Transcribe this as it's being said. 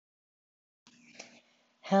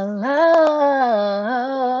Hello.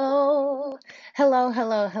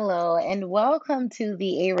 Hello, and welcome to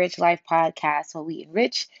the A Rich Life podcast, where we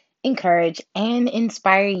enrich, encourage, and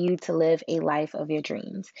inspire you to live a life of your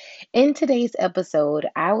dreams. In today's episode,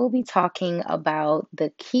 I will be talking about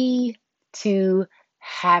the key to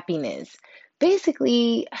happiness.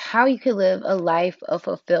 Basically, how you can live a life of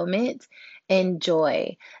fulfillment and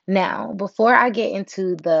joy. Now, before I get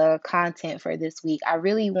into the content for this week, I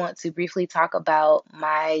really want to briefly talk about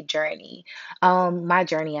my journey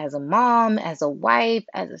as a mom, as a wife,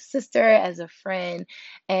 as a sister, as a friend,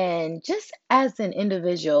 and just as an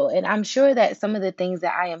individual. And I'm sure that some of the things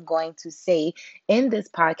that I am going to say in this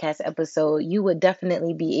podcast episode, you would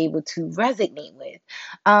definitely be able to resonate with.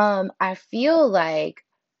 I feel like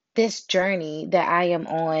this journey that I am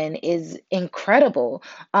on is incredible.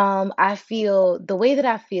 I feel the way that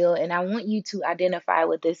I feel, and I want you to identify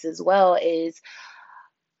with this as well, is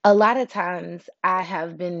a lot of times I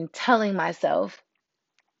have been telling myself,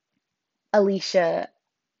 Alicia,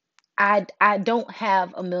 I don't have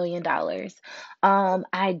 $1 million.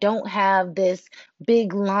 I don't have this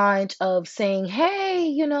big launch of saying,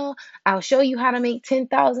 hey, I'll show you how to make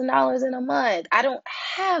 $10,000 in a month. I don't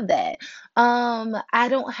have that. I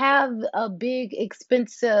don't have a big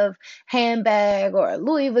expensive handbag or a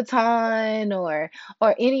Louis Vuitton or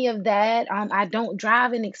any of that. I don't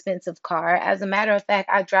drive an expensive car. As a matter of fact,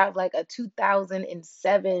 I drive like a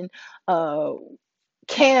 2007 uh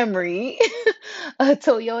Camry, a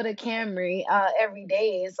Toyota Camry, every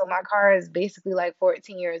day. So my car is basically like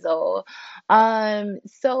 14 years old.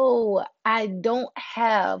 So I don't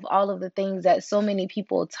have all of the things that so many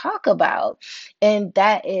people talk about, and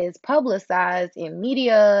that is publicized in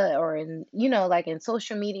media or in, like in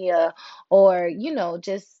social media or,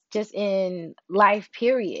 just in life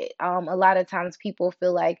period. A lot of times people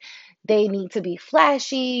feel like they need to be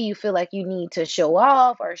flashy, you feel like you need to show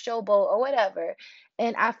off or showboat or whatever.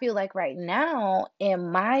 And I feel like right now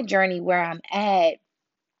in my journey where I'm at,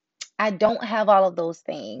 I don't have all of those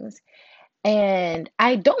things. And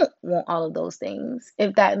I don't want all of those things,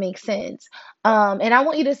 if that makes sense. And I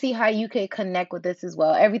want you to see how you could connect with this as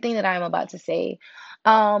well. Everything that I'm about to say.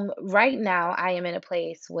 Right now, I am in a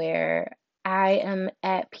place where I am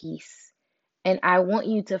at peace. And I want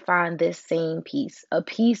you to find this same peace, a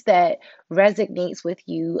peace that resonates with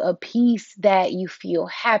you, a peace that you feel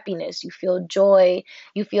happiness, you feel joy,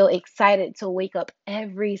 you feel excited to wake up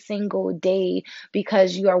every single day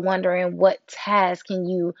because you are wondering what task can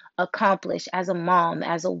you accomplish as a mom,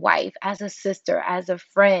 as a wife, as a sister, as a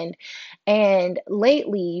friend. And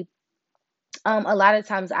lately, a lot of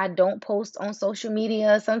times I don't post on social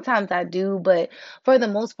media. Sometimes I do, but for the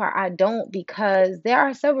most part, I don't because there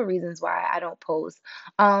are several reasons why I don't post.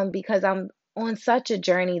 Because I'm on such a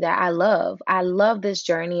journey that I love. I love this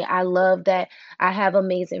journey. I love that I have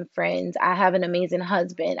amazing friends. I have an amazing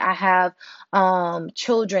husband. I have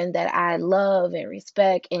children that I love and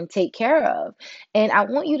respect and take care of. And I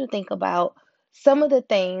want you to think about some of the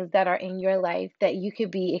things that are in your life that you could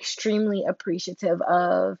be extremely appreciative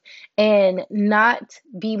of and not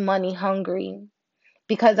be money hungry.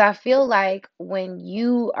 Because I feel like when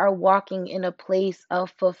you are walking in a place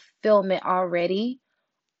of fulfillment already,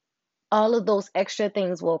 all of those extra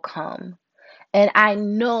things will come. And I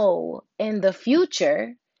know in the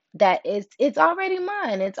future that it's already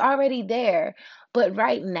mine. It's already there. But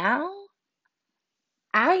right now,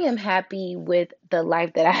 I am happy with the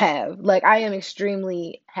life that I have. Like I am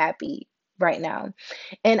extremely happy right now.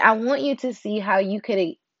 And I want you to see how you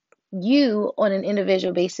on an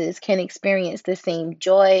individual basis can experience the same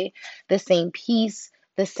joy, the same peace,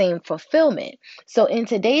 the same fulfillment. So, in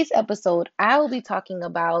today's episode, I will be talking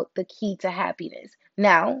about the key to happiness.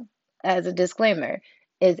 Now, as a disclaimer,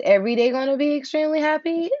 is every day going to be extremely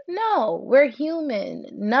happy? No, we're human.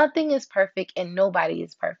 Nothing is perfect and nobody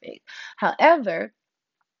is perfect. However,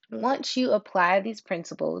 once you apply these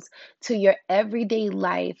principles to your everyday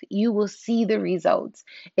life, you will see the results.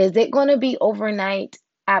 Is it going to be overnight?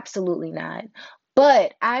 Absolutely not.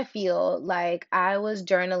 But I feel like I was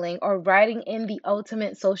journaling or writing in the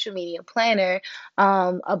ultimate social media planner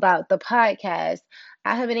about the podcast.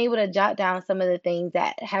 I have been able to jot down some of the things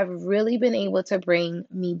that have really been able to bring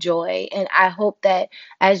me joy. And I hope that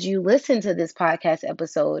as you listen to this podcast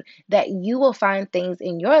episode, that you will find things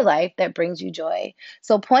in your life that brings you joy.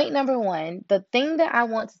 So, point number one, the thing that I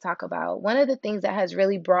want to talk about, one of the things that has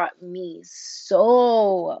really brought me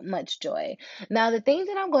so much joy. Now, the things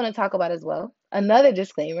that I'm going to talk about as well, another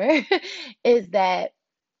disclaimer, is that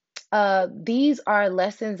These are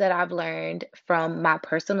lessons that I've learned from my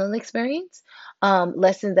personal experience,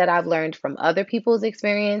 lessons that I've learned from other people's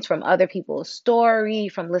experience, from other people's story,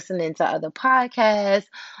 from listening to other podcasts,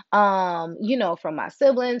 from my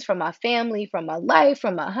siblings, from my family, from my life,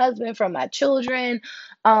 from my husband, from my children,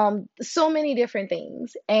 so many different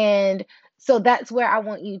things. And so that's where I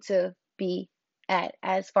want you to be at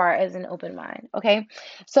as far as an open mind. Okay.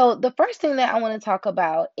 So, the first thing that I want to talk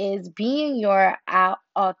about is being your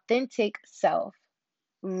authentic self,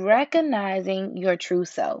 recognizing your true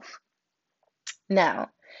self. Now,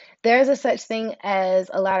 there's a such thing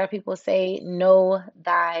as a lot of people say, know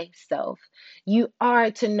thyself. You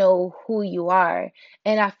are to know who you are.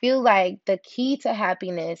 And I feel like the key to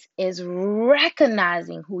happiness is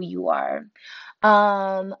recognizing who you are.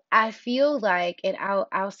 I feel like, and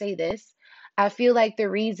I'll say this, I feel like the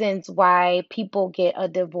reasons why people get a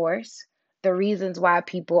divorce, the reasons why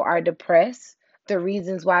people are depressed, the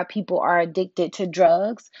reasons why people are addicted to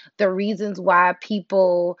drugs, the reasons why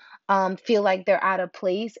people feel like they're out of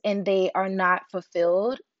place and they are not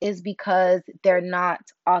fulfilled is because they're not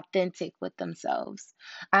authentic with themselves.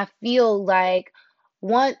 I feel like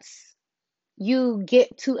once you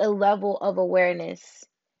get to a level of awareness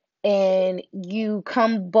and you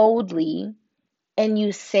come boldly and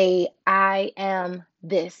you say, I am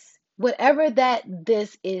this, whatever that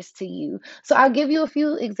this is to you. So I'll give you a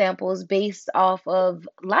few examples based off of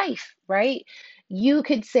life, right? You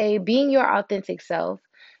could say, being your authentic self,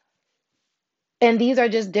 and these are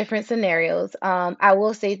just different scenarios. I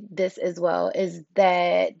will say this as well is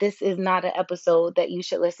that this is not an episode that you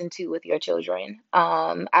should listen to with your children.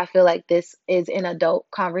 I feel like this is an adult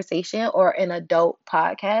conversation or an adult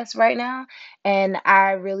podcast right now, and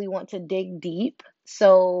I really want to dig deep.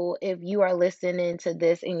 So if you are listening to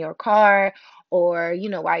this in your car or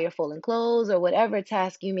while you're folding clothes or whatever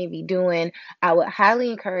task you may be doing, I would highly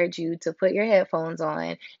encourage you to put your headphones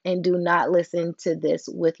on and do not listen to this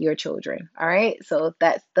with your children. All right. So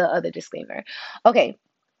that's the other disclaimer. Okay.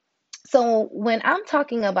 So when I'm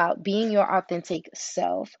talking about being your authentic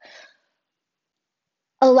self,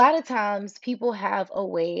 a lot of times people have a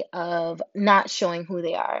way of not showing who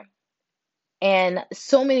they are. And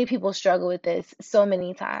so many people struggle with this so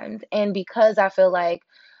many times. And because I feel like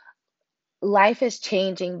life is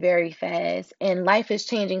changing very fast and life is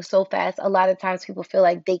changing so fast, a lot of times people feel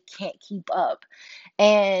like they can't keep up.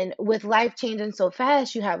 And with life changing so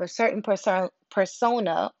fast, you have a certain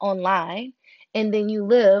persona online, and then you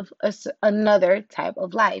live another type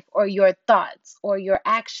of life, or your thoughts or your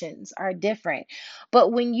actions are different.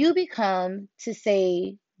 But when you become to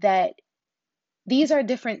say that these are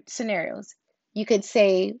different scenarios, you could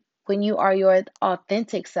say, when you are your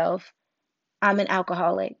authentic self, I'm an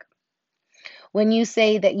alcoholic. When you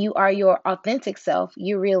say that you are your authentic self,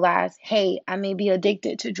 you realize, hey, I may be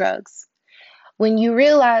addicted to drugs. When you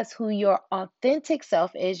realize who your authentic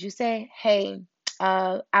self is, you say, hey,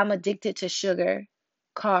 I'm addicted to sugar,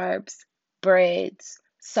 carbs, breads,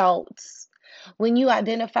 salts. When you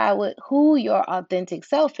identify with who your authentic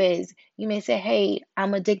self is, you may say, hey,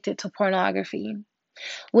 I'm addicted to pornography.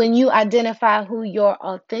 When you identify who your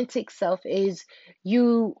authentic self is,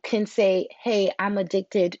 you can say, hey, I'm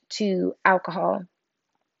addicted to alcohol.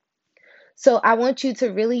 So I want you to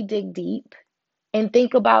really dig deep and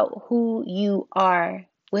think about who you are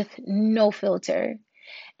with no filter.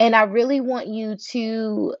 And I really want you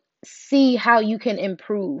to see how you can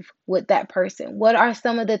improve with that person. What are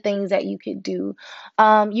some of the things that you could do?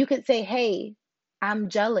 You could say, hey, I'm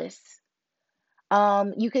jealous.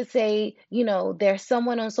 You could say, there's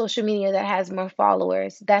someone on social media that has more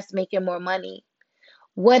followers that's making more money.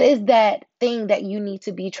 What is that thing that you need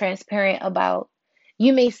to be transparent about?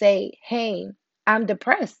 You may say, hey, I'm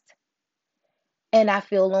depressed and I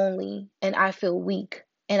feel lonely and I feel weak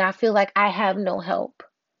and I feel like I have no help.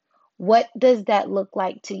 What does that look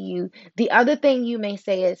like to you? The other thing you may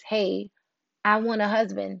say is, hey, I want a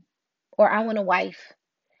husband or I want a wife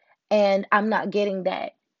and I'm not getting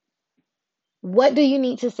that. What do you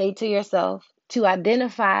need to say to yourself to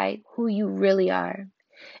identify who you really are?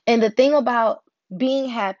 And the thing about being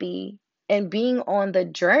happy and being on the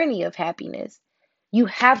journey of happiness, you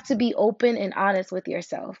have to be open and honest with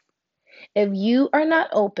yourself. If you are not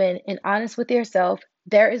open and honest with yourself,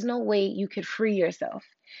 there is no way you could free yourself.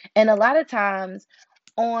 And a lot of times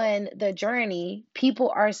on the journey,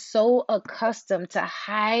 people are so accustomed to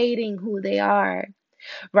hiding who they are,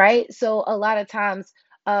 right? So a lot of times,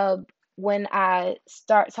 uh, when I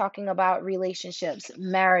start talking about relationships,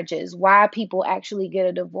 marriages, why people actually get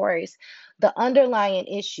a divorce, the underlying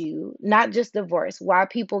issue, not just divorce, why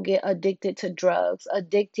people get addicted to drugs,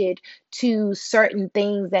 addicted to certain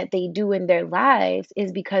things that they do in their lives,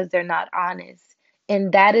 is because they're not honest.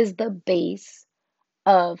 And that is the base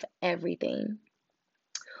of everything.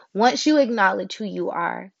 Once you acknowledge who you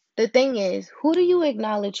are, the thing is, who do you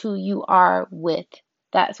acknowledge who you are with?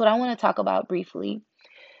 That's what I want to talk about briefly.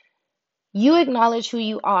 You acknowledge who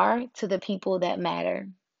you are to the people that matter.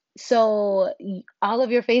 So, all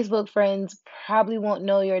of your Facebook friends probably won't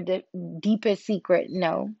know your deepest secret.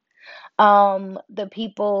 No. The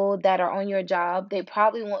people that are on your job, they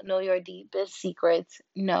probably won't know your deepest secrets.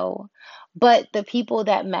 No. But the people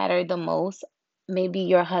that matter the most, maybe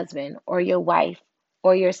your husband or your wife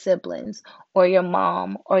or your siblings or your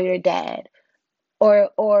mom or your dad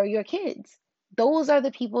or your kids. Those are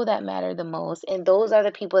the people that matter the most, and those are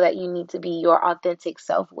the people that you need to be your authentic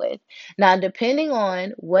self with. Now, depending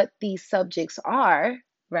on what these subjects are,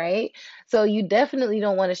 right? So you definitely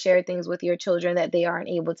don't want to share things with your children that they aren't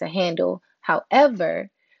able to handle. However,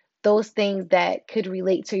 those things that could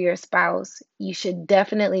relate to your spouse, you should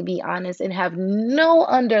definitely be honest and have no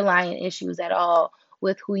underlying issues at all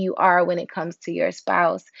with who you are when it comes to your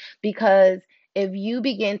spouse. Because if you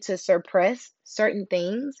begin to suppress certain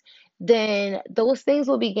things, then those things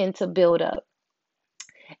will begin to build up.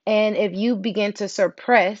 And if you begin to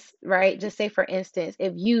suppress, right, just say for instance,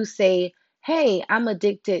 if you say, hey, I'm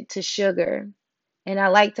addicted to sugar and I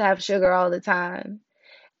like to have sugar all the time,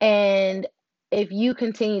 and if you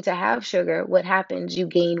continue to have sugar, what happens? You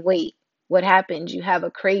gain weight. What happens? You have a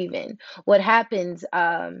craving. What happens?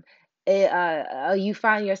 You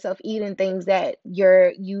find yourself eating things that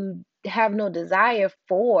you have no desire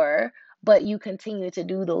for, but you continue to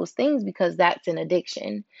do those things because that's an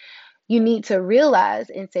addiction. You need to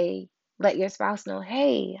realize and say, let your spouse know,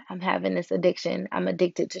 hey, I'm having this addiction. I'm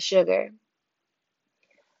addicted to sugar.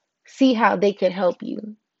 See how they could help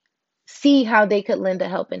you, see how they could lend a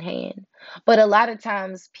helping hand. But a lot of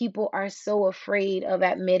times people are so afraid of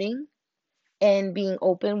admitting and being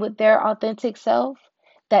open with their authentic self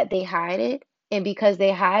that they hide it. And because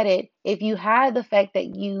they hide it, if you hide the fact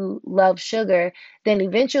that you love sugar, then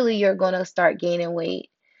eventually you're going to start gaining weight.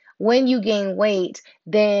 When you gain weight,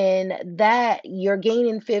 then that you're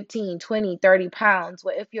gaining 15, 20, 30 pounds.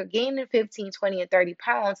 Well, if you're gaining 15, 20, and 30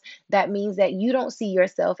 pounds, that means that you don't see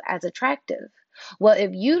yourself as attractive. Well,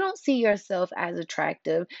 if you don't see yourself as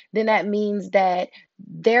attractive, then that means that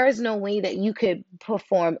there is no way that you could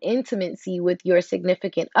perform intimacy with your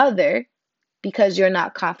significant other because you're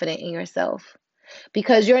not confident in yourself.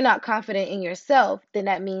 Because you're not confident in yourself, then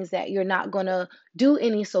that means that you're not going to do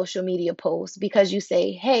any social media posts because you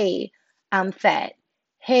say, hey, I'm fat.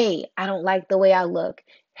 Hey, I don't like the way I look.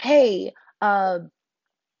 Hey, uh,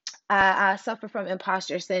 I suffer from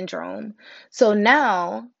imposter syndrome. So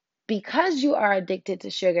now, because you are addicted to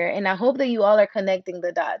sugar, and I hope that you all are connecting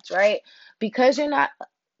the dots, right? Because you're not,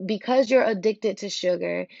 because you're addicted to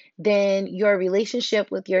sugar, then your relationship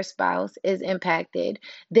with your spouse is impacted.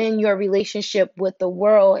 Then your relationship with the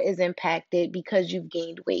world is impacted because you've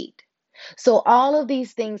gained weight. So all of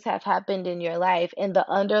these things have happened in your life, and the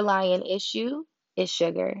underlying issue is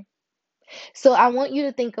sugar. So I want you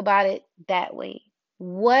to think about it that way.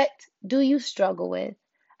 What do you struggle with?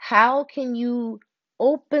 How can you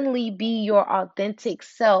openly be your authentic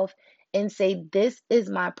self and say, this is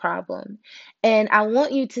my problem? And I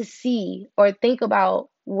want you to see or think about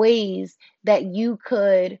ways that you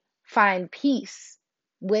could find peace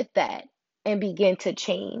with that and begin to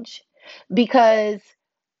change. Because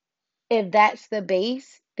if that's the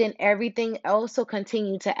base, then everything else will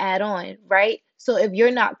continue to add on, right? So if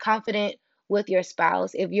you're not confident with your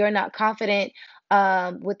spouse, if you're not confident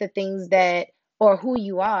with the things that or who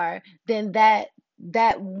you are, then that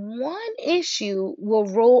one issue will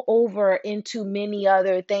roll over into many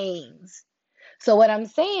other things. So what I'm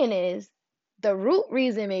saying is the root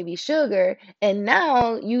reason may be sugar, and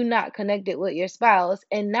now you're not connected with your spouse,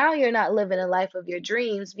 and now you're not living a life of your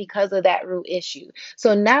dreams because of that root issue.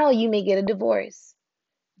 So now you may get a divorce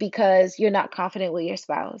because you're not confident with your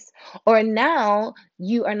spouse. Or now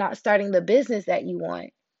you are not starting the business that you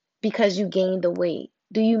want because you gained the weight.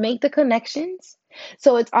 Do you make the connections?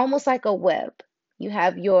 So it's almost like a web. You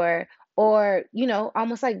have your, or,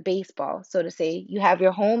 almost like baseball, so to say. You have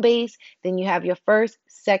your home base, then you have your first,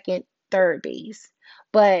 second, third base.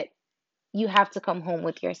 But you have to come home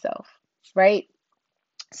with yourself, right?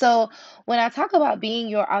 So when I talk about being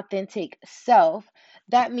your authentic self,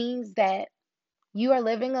 that means that you are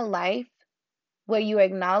living a life where you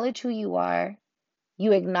acknowledge who you are,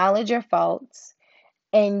 you acknowledge your faults,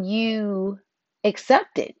 and you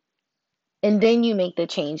accept it, and then you make the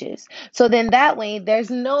changes. So then that way there's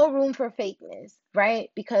no room for fakeness, right?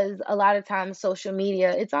 Because a lot of times social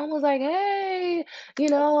media, it's almost like, hey,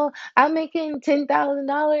 I'm making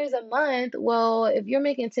 $10,000 a month. Well, if you're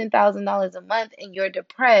making $10,000 a month and you're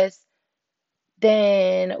depressed,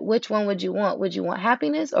 then which one would you want? Would you want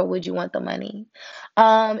happiness or would you want the money?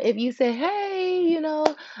 If you say, hey,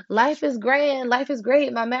 life is grand, life is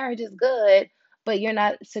great, my marriage is good, but you're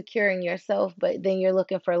not securing yourself, but then you're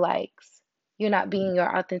looking for likes. You're not being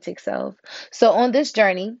your authentic self. So, on this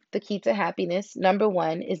journey, the key to happiness, number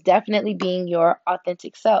one, is definitely being your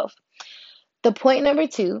authentic self. The point number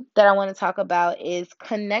two that I want to talk about is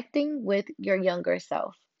connecting with your younger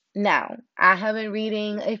self. Now, I have been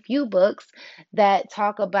reading a few books that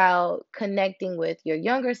talk about connecting with your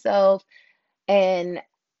younger self and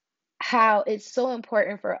how it's so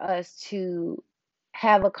important for us to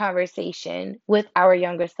have a conversation with our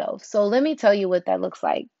younger self. So, let me tell you what that looks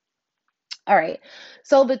like. All right.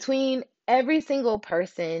 So, between every single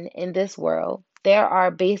person in this world, there are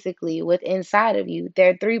basically within inside of you, there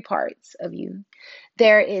are three parts of you.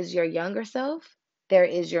 There is your younger self, there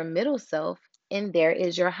is your middle self, and there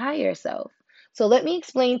is your higher self. So let me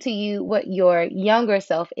explain to you what your younger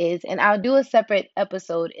self is, and I'll do a separate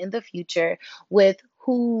episode in the future with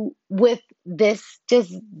this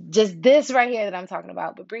just this right here that I'm talking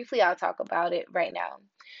about, but briefly I'll talk about it right now.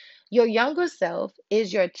 Your younger self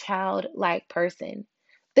is your childlike person.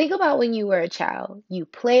 Think about when you were a child. You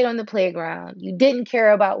played on the playground. You didn't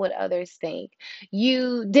care about what others think.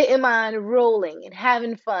 You didn't mind rolling and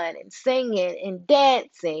having fun and singing and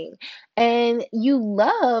dancing. And you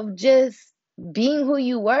loved just being who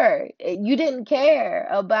you were. You didn't care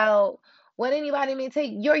about what anybody may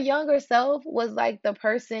take. Your younger self was like the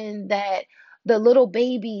person that the little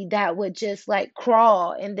baby that would just like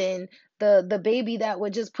crawl, and then the baby that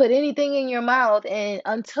would just put anything in your mouth and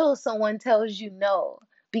until someone tells you no,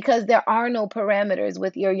 because there are no parameters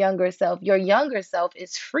with your younger self. Your younger self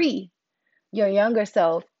is free. Your younger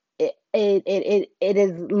self, it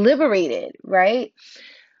is liberated, right?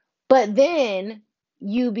 But then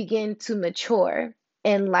you begin to mature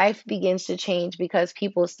and life begins to change because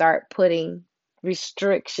people start putting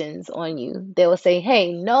restrictions on you. They will say,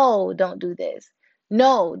 hey, no, don't do this.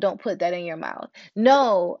 No, don't put that in your mouth.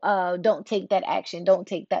 No, don't take that action. Don't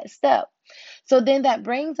take that step. So then that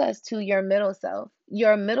brings us to your middle self.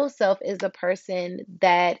 Your middle self is the person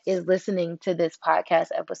that is listening to this podcast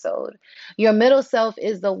episode. Your middle self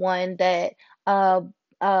is the one that uh,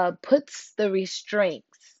 puts the restraints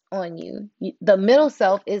on you. The middle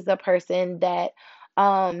self is the person that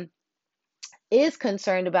um, is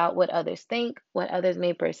concerned about what others think, what others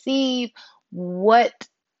may perceive, what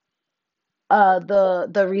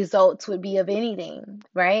the results would be of anything,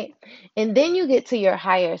 right? And then you get to your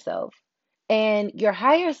higher self. And your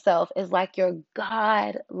higher self is like your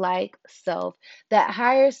God like self. That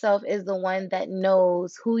higher self is the one that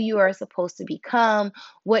knows who you are supposed to become,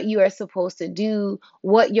 what you are supposed to do,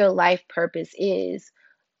 what your life purpose is.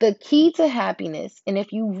 The key to happiness, and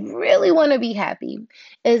if you really want to be happy,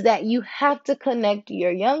 is that you have to connect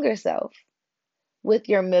your younger self with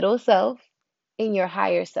your middle self and your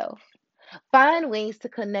higher self. Find ways to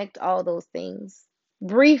connect all those things.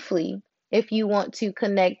 Briefly, if you want to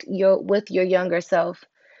connect your younger self,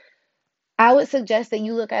 I would suggest that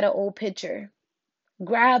you look at an old picture.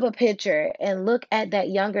 Grab a picture and look at that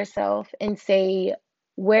younger self and say,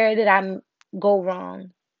 where did go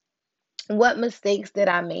wrong? What mistakes did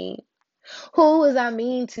I make? Who was I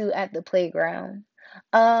mean to at the playground?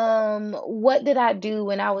 What did I do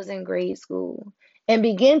when I was in grade school? And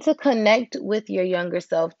begin to connect with your younger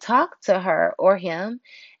self. Talk to her or him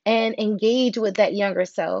and engage with that younger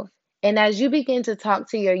self. And as you begin to talk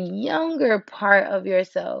to your younger part of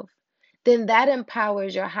yourself, then that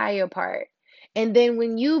empowers your higher part. And then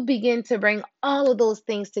when you begin to bring all of those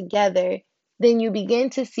things together, then you begin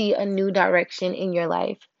to see a new direction in your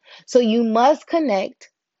life. So you must connect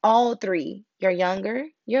all three: your younger,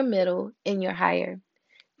 your middle, and your higher.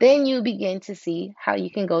 Then you begin to see how you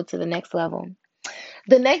can go to the next level.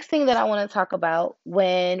 The next thing that I want to talk about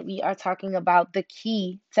when we are talking about the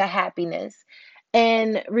key to happiness,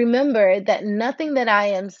 and remember that nothing that I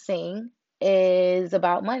am saying is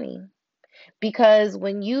about money. Because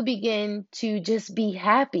when you begin to just be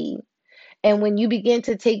happy and when you begin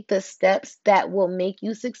to take the steps that will make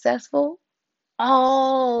you successful,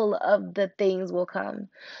 all of the things will come.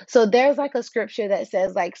 So there's like a scripture that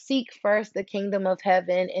says like seek first the kingdom of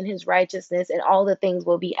heaven and his righteousness and all the things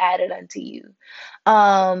will be added unto you.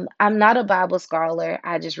 I'm not a Bible scholar.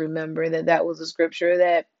 I just remember that that was a scripture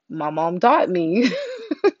that my mom taught me.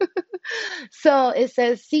 So it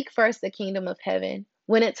says, seek first the kingdom of heaven.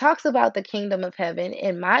 When it talks about the kingdom of heaven,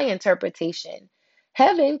 in my interpretation,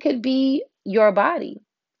 heaven could be your body.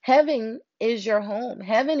 Heaven is your home.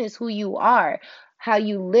 Heaven is who you are, how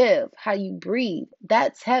you live, how you breathe.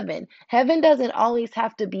 That's heaven. Heaven doesn't always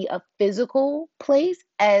have to be a physical place,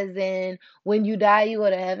 as in when you die, you go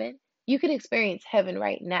to heaven. You can experience heaven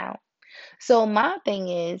right now. So, my thing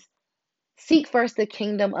is, seek first the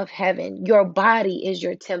kingdom of heaven. Your body is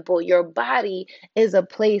your temple. Your body is a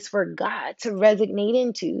place for God to resonate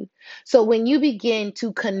into. So when you begin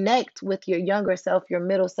to connect with your younger self, your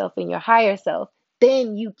middle self, and your higher self,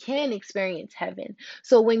 then you can experience heaven.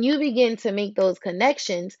 So when you begin to make those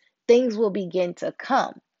connections, things will begin to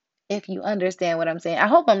come. If you understand what I'm saying, I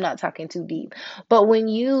hope I'm not talking too deep. But when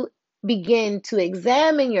you begin to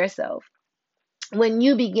examine yourself, when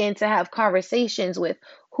you begin to have conversations with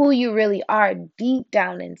who you really are deep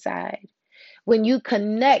down inside, when you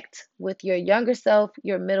connect with your younger self,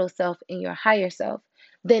 your middle self, and your higher self,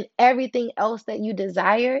 then everything else that you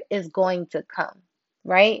desire is going to come,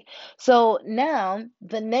 right? So now,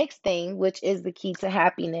 the next thing, which is the key to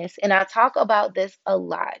happiness, and I talk about this a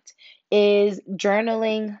lot, is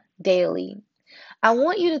journaling daily. I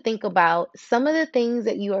want you to think about some of the things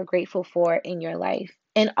that you are grateful for in your life.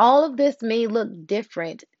 And all of this may look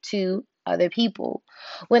different to other people.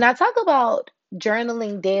 When I talk about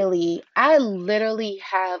journaling daily, I literally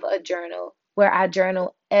have a journal where I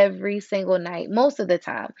journal every single night, most of the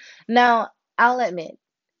time. Now, I'll admit,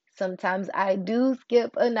 sometimes I do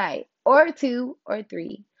skip a night or two or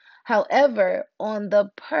three. However, on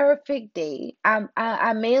the perfect day,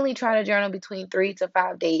 I mainly try to journal between 3 to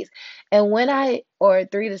 5 days. And when or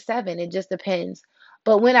 3 to 7, it just depends.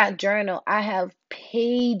 But when I journal, I have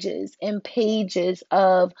pages and pages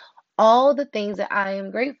of all the things that I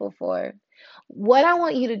am grateful for. What I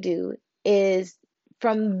want you to do is,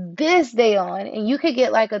 from this day on, and you could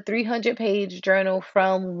get like a 300-page journal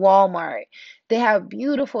from Walmart. They have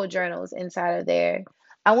beautiful journals inside of there.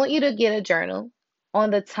 I want you to get a journal. On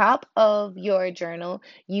the top of your journal,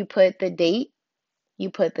 you put the date, you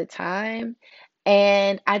put the time,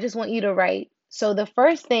 and I just want you to write. So, the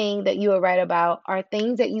first thing that you will write about are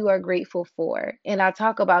things that you are grateful for. And I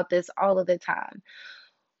talk about this all of the time.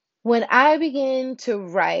 When I begin to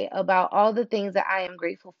write about all the things that I am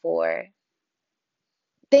grateful for,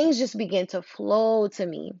 things just begin to flow to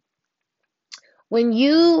me. When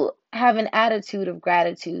you have an attitude of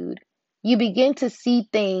gratitude, you begin to see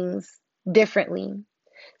things differently.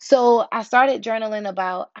 So I started journaling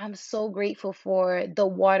about, I'm so grateful for the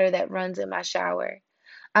water that runs in my shower.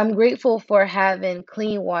 I'm grateful for having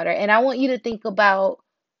clean water. And I want you to think about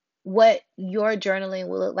what your journaling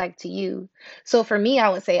will look like to you. So for me, I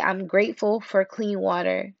would say I'm grateful for clean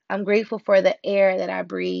water. I'm grateful for the air that I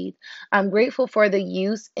breathe. I'm grateful for the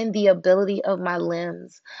use and the ability of my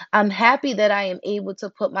limbs. I'm happy that I am able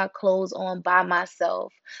to put my clothes on by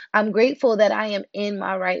myself. I'm grateful that I am in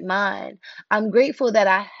my right mind. I'm grateful that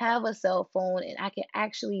I have a cell phone and I can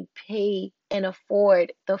actually pay and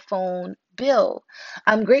afford the phone bill.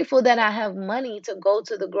 I'm grateful that I have money to go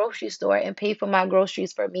to the grocery store and pay for my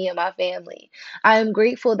groceries for me and my family. I am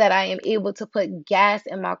grateful that I am able to put gas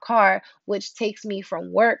in my car, which takes me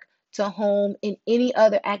from work to home and any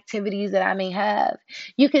other activities that I may have.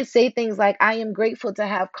 You can say things like, I am grateful to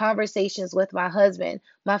have conversations with my husband,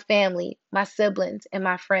 my family, my siblings, and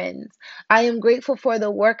my friends. I am grateful for the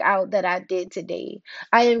workout that I did today.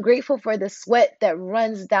 I am grateful for the sweat that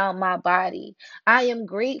runs down my body. I am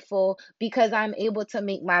grateful because I'm able to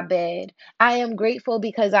make my bed. I am grateful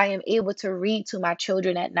because I am able to read to my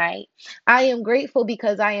children at night. I am grateful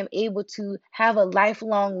because I am able to have a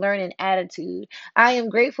lifelong learning attitude. I am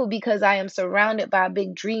grateful because I am surrounded by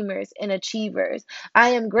big dreamers and achievers. I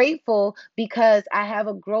am grateful because I have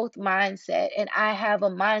a growth mindset and I have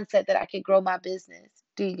a mindset that I can grow my business.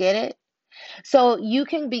 Do you get it? So you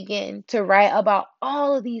can begin to write about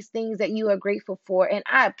all of these things that you are grateful for. And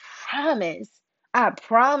I promise,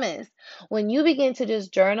 when you begin to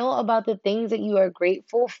just journal about the things that you are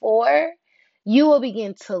grateful for, you will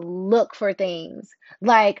begin to look for things.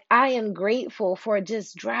 Like, I am grateful for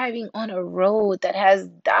just driving on a road that has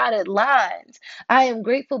dotted lines. I am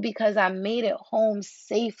grateful because I made it home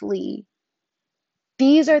safely.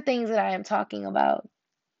 These are things that I am talking about.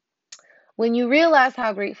 When you realize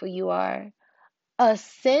how grateful you are, a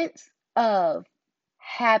sense of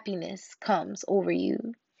happiness comes over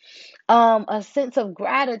you. A sense of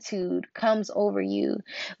gratitude comes over you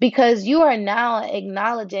because you are now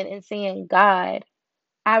acknowledging and saying, God,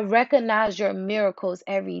 I recognize your miracles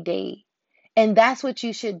every day. And that's what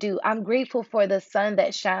you should do. I'm grateful for the sun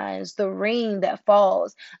that shines, the rain that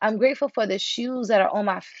falls. I'm grateful for the shoes that are on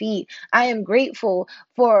my feet. I am grateful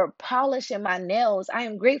for polishing my nails. I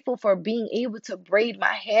am grateful for being able to braid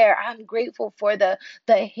my hair. I'm grateful for the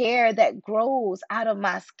hair that grows out of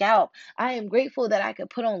my scalp. I am grateful that I could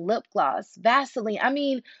put on lip gloss, Vaseline. I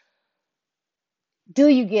mean, do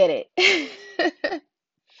you get it?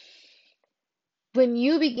 When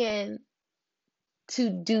you begin to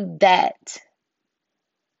do that,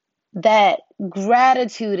 that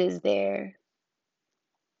gratitude is there,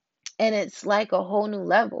 and it's like a whole new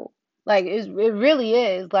level. Like it really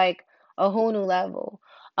is like a whole new level.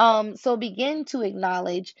 So begin to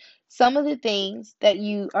acknowledge some of the things that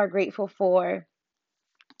you are grateful for,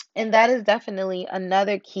 and that is definitely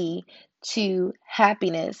another key to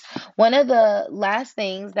happiness. One of the last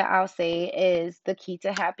things that I'll say is the key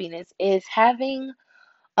to happiness is having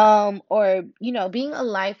or being a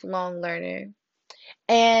lifelong learner.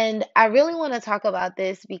 And I really want to talk about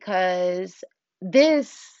this because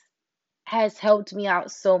this has helped me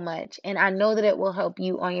out so much, and I know that it will help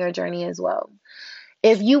you on your journey as well.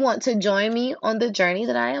 If you want to join me on the journey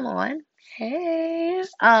that I am on, hey,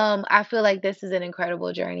 I feel like this is an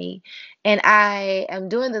incredible journey, and I am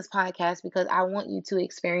doing this podcast because I want you to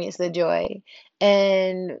experience the joy.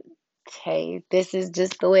 And hey, this is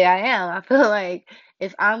just the way I am. I feel like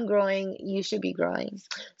if I'm growing, you should be growing.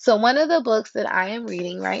 So, one of the books that I am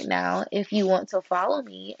reading right now, if you want to follow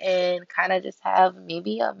me and kind of just have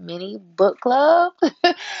maybe a mini book club,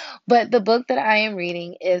 but the book that I am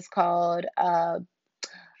reading is called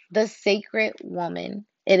The Sacred Woman.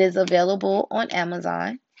 It is available on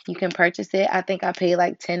Amazon. You can purchase it. I think I paid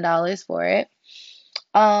like $10 for it.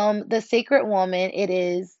 The Sacred Woman, it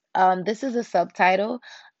is this is a subtitle,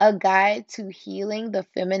 A Guide to Healing the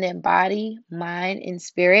Feminine Body, Mind, and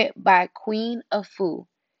Spirit by Queen Afu.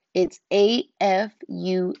 It's AFUA.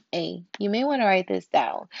 You may want to write this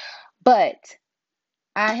down. But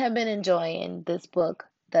I have been enjoying this book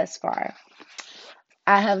thus far.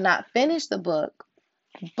 I have not finished the book,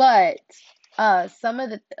 but some of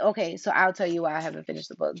the okay, so I'll tell you why I haven't finished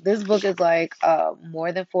the book. This book is like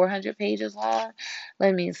more than 400 pages long.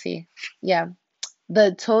 Let me see. Yeah,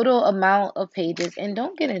 the total amount of pages, and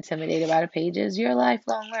don't get intimidated by the pages. You're a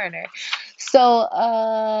lifelong learner. So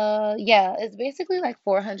yeah, it's basically like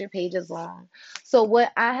 400 pages long. So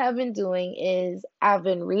what I have been doing is I've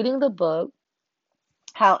been reading the book.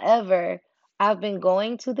 However, I've been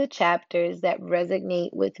going to the chapters that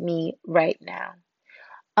resonate with me right now,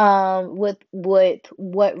 with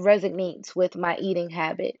what resonates with my eating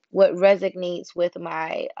habit, what resonates with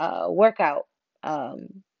my workout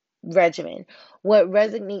regimen, what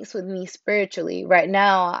resonates with me spiritually. Right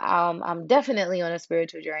now, I'm definitely on a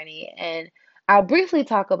spiritual journey, and I'll briefly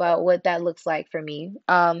talk about what that looks like for me.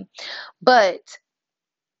 But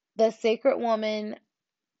the Sacred Woman,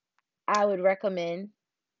 I would recommend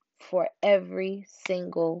for every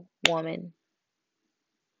single woman.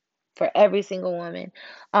 For every single woman.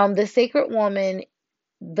 The Sacred Woman,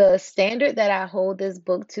 the standard that I hold this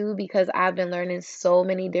book to, because I've been learning so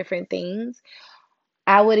many different things,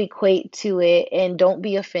 I would equate to it, and don't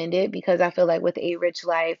be offended because I feel like with A Rich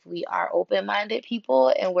Life, we are open-minded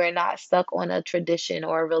people and we're not stuck on a tradition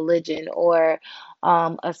or a religion or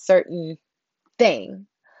a certain thing.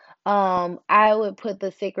 I would put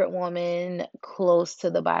the Sacred Woman close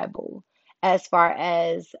to the Bible as far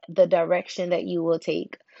as the direction that you will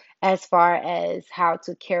take, as far as how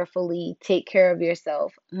to carefully take care of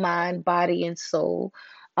yourself, mind, body, and soul.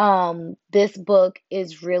 This book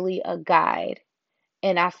is really a guide.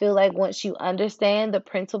 And I feel like once you understand the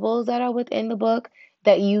principles that are within the book,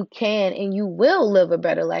 that you can and you will live a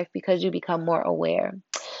better life because you become more aware.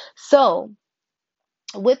 So,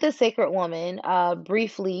 with the Sacred Woman,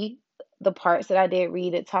 briefly, the parts that I did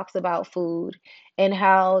read, it talks about food and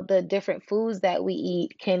how the different foods that we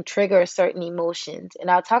eat can trigger certain emotions.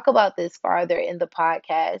 And I'll talk about this farther in the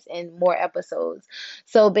podcast and more episodes.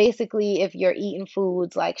 So basically, if you're eating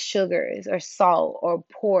foods like sugars or salt or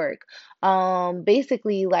pork,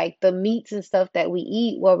 basically like the meats and stuff that we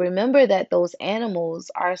eat, well, remember that those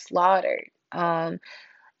animals are slaughtered.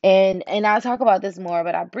 And I'll talk about this more,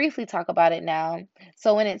 but I'll briefly talk about it now.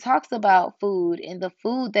 So when it talks about food and the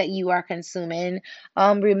food that you are consuming,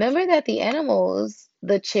 remember that the animals,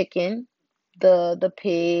 the chicken, the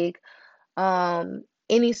pig,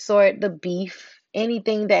 any sort, the beef,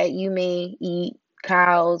 anything that you may eat,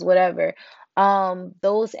 cows, whatever,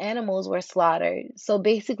 those animals were slaughtered. So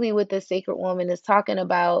basically, what the Sacred Woman is talking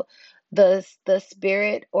about, the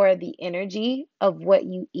spirit or the energy of what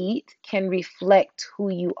you eat can reflect who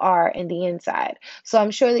you are in the inside. So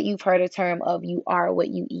I'm sure that you've heard a term of you are what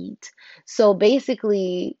you eat. So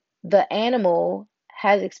basically, the animal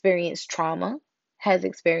has experienced trauma, has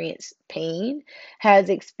experienced pain, has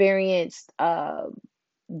experienced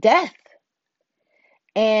death.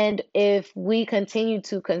 And if we continue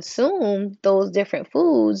to consume those different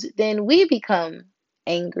foods, then we become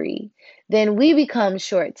angry, then we become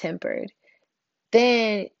short-tempered,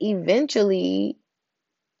 then eventually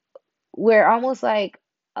we're almost like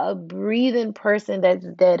a breathing person that's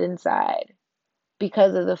dead inside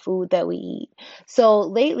because of the food that we eat. So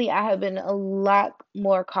lately, I have been a lot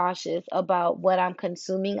more cautious about what I'm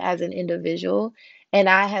consuming as an individual, and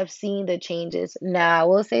I have seen the changes. Now, I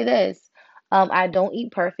will say this. I don't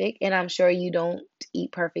eat perfect, and I'm sure you don't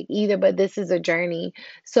eat perfect either, but this is a journey.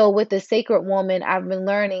 So, with the Sacred Woman, I've been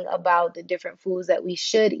learning about the different foods that we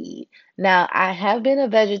should eat. Now, I have been a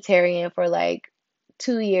vegetarian for like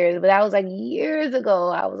 2 years, but that was like years ago.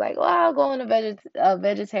 I was like, well, I'll go on a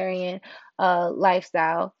vegetarian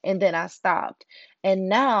lifestyle, and then I stopped. And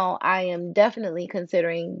now I am definitely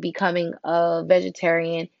considering becoming a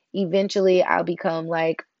vegetarian. Eventually, I'll become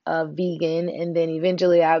like a vegan, and then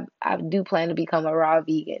eventually, I do plan to become a raw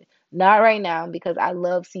vegan. Not right now because I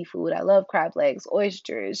love seafood. I love crab legs,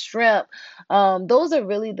 oysters, shrimp. Those are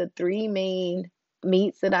really the three main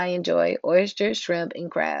meats that I enjoy: oysters, shrimp, and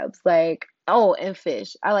crabs. Like, oh, and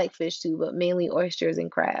fish. I like fish too, but mainly oysters and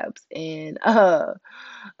crabs and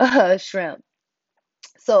shrimp.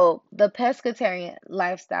 So the pescatarian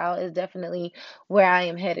lifestyle is definitely where I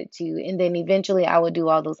am headed to, and then eventually I will do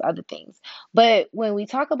all those other things. But when we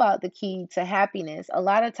talk about the key to happiness, a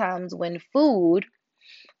lot of times when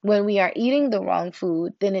we are eating the wrong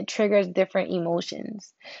food, then it triggers different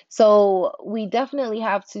emotions. So we definitely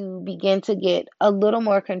have to begin to get a little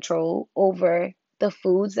more control over the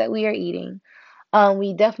foods that we are eating.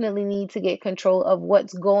 We definitely need to get control of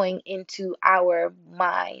what's going into our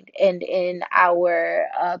mind and in our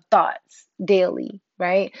thoughts daily,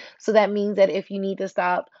 right? So that means that if you need to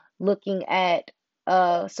stop looking at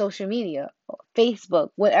social media, Facebook,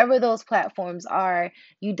 whatever those platforms are,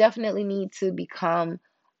 you definitely need to become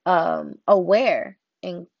aware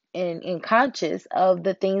and conscious of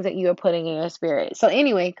the things that you are putting in your spirit. So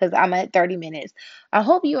anyway, because I'm at 30 minutes, I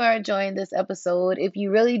hope you are enjoying this episode. If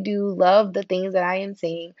you really do love the things that I am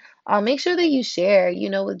saying, make sure that you share,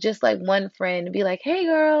 with just like one friend. Be like, hey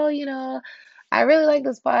girl, I really like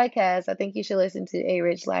this podcast. I think you should listen to A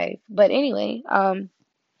Rich Life. But anyway,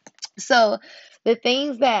 so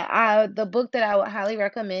the book that I would highly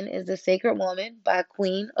recommend is The Sacred Woman by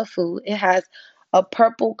Queen Afu. It has a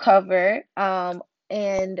purple cover.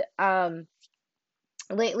 And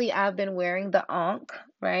lately I've been wearing the Ankh,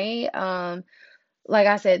 right? Like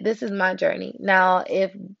I said, this is my journey. Now,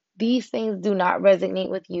 if these things do not resonate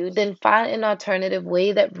with you, then find an alternative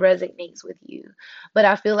way that resonates with you. But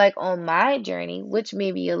I feel like on my journey, which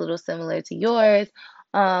may be a little similar to yours,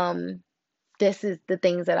 um, this is the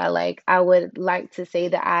things that I like. I would like to say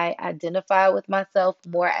that I identify with myself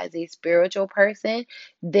more as a spiritual person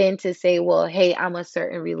than to say, well, hey, I'm a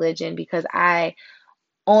certain religion because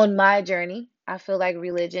on my journey, I feel like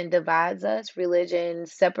religion divides us, religion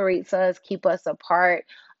separates us, keep us apart.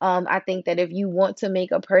 I think that if you want to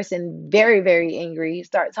make a person very, very angry,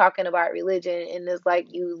 start talking about religion, and it's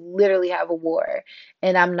like you literally have a war.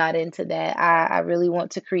 And I'm not into that. I really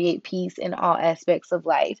want to create peace in all aspects of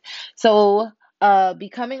life. So,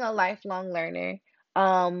 becoming a lifelong learner,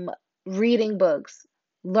 um, reading books,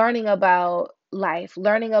 learning about life,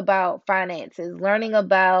 learning about finances, learning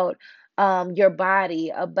about your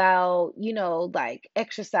body, about, like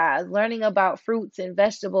exercise, learning about fruits and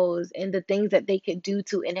vegetables and the things that they could do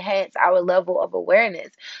to enhance our level of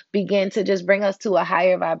awareness, begin to just bring us to a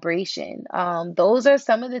higher vibration. Those are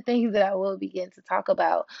some of the things that I will begin to talk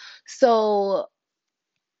about. So,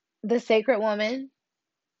 The Sacred Woman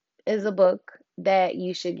is a book that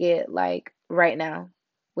you should get like right now.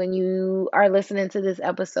 When you are listening to this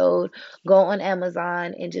episode, go on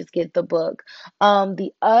Amazon and just get the book.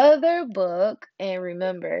 The other book, and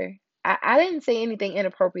remember, I didn't say anything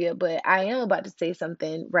inappropriate, but I am about to say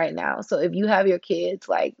something right now. So if you have your kids,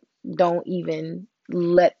 like, don't even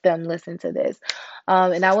let them listen to this.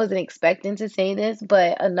 And I wasn't expecting to say this,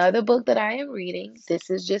 but another book that I am reading, this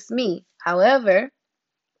is just me. However,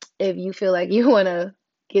 if you feel like you want to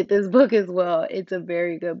get this book as well, it's a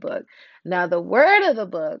very good book. Now, the word of the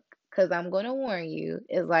book, because I'm going to warn you,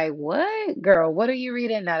 is like, what? Girl, what are you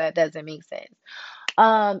reading? Now, that doesn't make sense.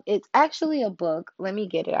 It's actually a book. Let me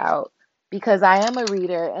get it out because I am a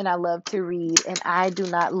reader and I love to read, and I do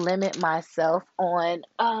not limit myself on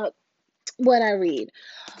what I read.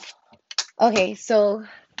 Okay, so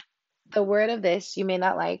the word of this you may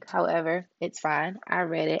not like, however, it's fine. I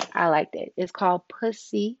read it. I liked it. It's called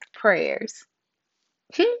Pussy Prayers.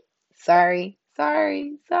 Sorry,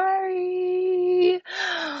 sorry, sorry.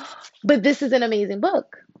 But this is an amazing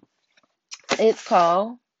book. It's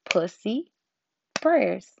called Pussy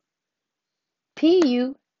Prayers.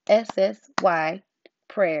 Pussy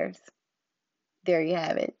Prayers. There you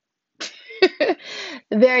have it.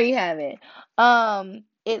 There you have it.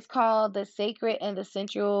 It's called The Sacred and the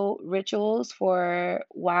Sensual Rituals for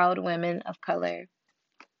Wild Women of Color.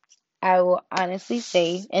 I will honestly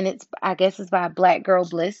say, and I guess it's by Black Girl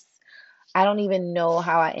Bliss. I don't even know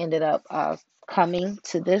how I ended up coming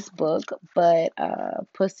to this book, but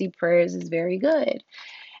Pussy Prayers is very good.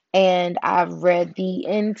 And I've read the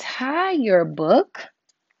entire book.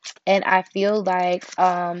 And I feel like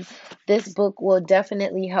this book will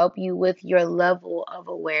definitely help you with your level of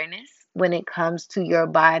awareness when it comes to your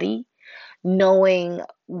body, knowing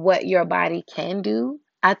what your body can do.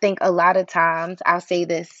 I think a lot of times, I'll say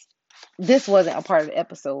this, this wasn't a part of the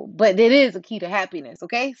episode, but it is a key to happiness,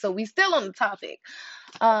 okay? So we still on the topic.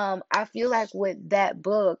 I feel like with that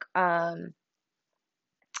book,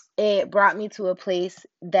 it brought me to a place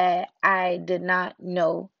that I did not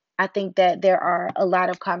know. I think that there are a lot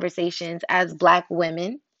of conversations as Black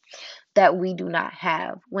women that we do not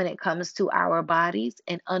have when it comes to our bodies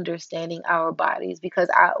and understanding our bodies. Because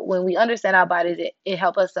when we understand our bodies, it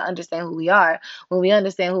helps us to understand who we are. When we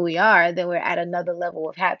understand who we are, then we're at another level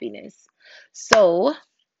of happiness. So,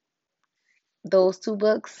 those two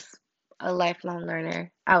books, A Lifelong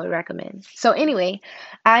Learner, I would recommend. So, anyway,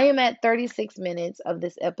 I am at 36 minutes of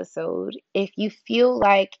this episode. If you feel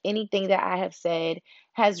like anything that I have said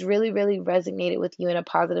has really, really resonated with you in a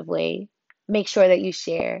positive way, make sure that you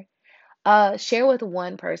share. Share with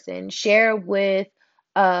one person, share with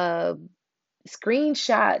uh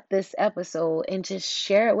screenshot this episode and just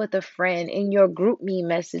share it with a friend in your group me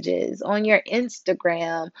messages on your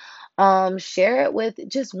Instagram. Share it with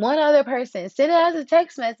just one other person. Send it as a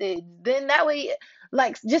text message. Then that way,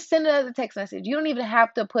 like, just send it as a text message. You don't even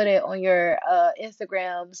have to put it on your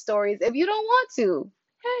Instagram stories if you don't want to.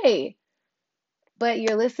 Hey, but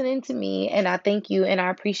you're listening to me, and I thank you and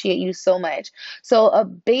I appreciate you so much. So, a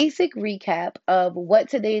basic recap of what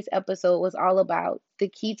today's episode was all about, the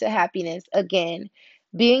key to happiness, again,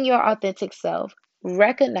 being your authentic self,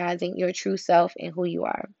 recognizing your true self and who you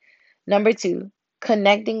are. Number two,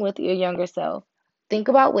 connecting with your younger self. Think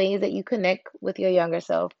about ways that you connect with your younger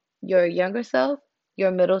self, your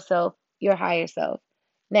middle self, your higher self.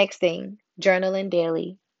 Next thing, journaling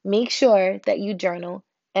daily. Make sure that you journal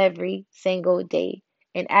every single day.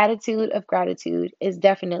 An attitude of gratitude is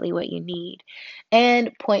definitely what you need.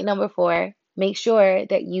 And point number four, make sure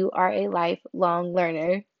that you are a lifelong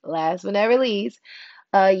learner. Last but never least,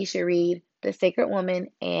 you should read The Sacred Woman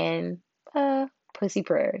and Pussy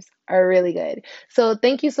Prayers are really good. So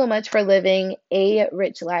thank you so much for living a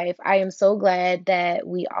rich life. I am so glad that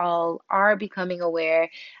we all are becoming aware.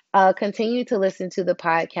 Continue to listen to the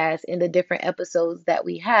podcast and the different episodes that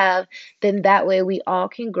we have. Then that way we all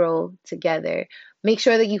can grow together. Make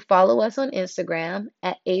sure that you follow us on Instagram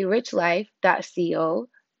at arichlife.co.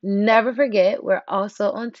 Never forget, we're also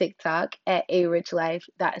on TikTok at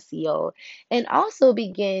arichlife.co, and also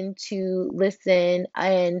begin to listen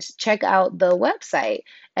and check out the website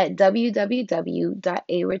at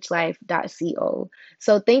www.arichlife.co.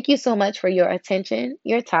 So thank you so much for your attention,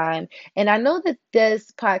 your time. And I know that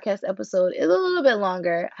this podcast episode is a little bit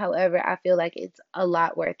longer. However, I feel like it's a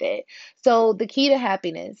lot worth it. So the key to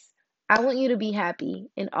happiness. I want you to be happy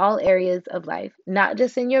in all areas of life, not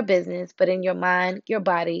just in your business, but in your mind, your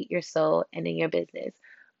body, your soul, and in your business.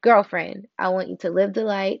 Girlfriend, I want you to live the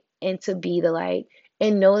light and to be the light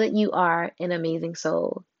and know that you are an amazing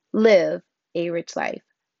soul. Live a rich life.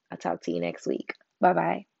 I'll talk to you next week. Bye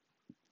bye.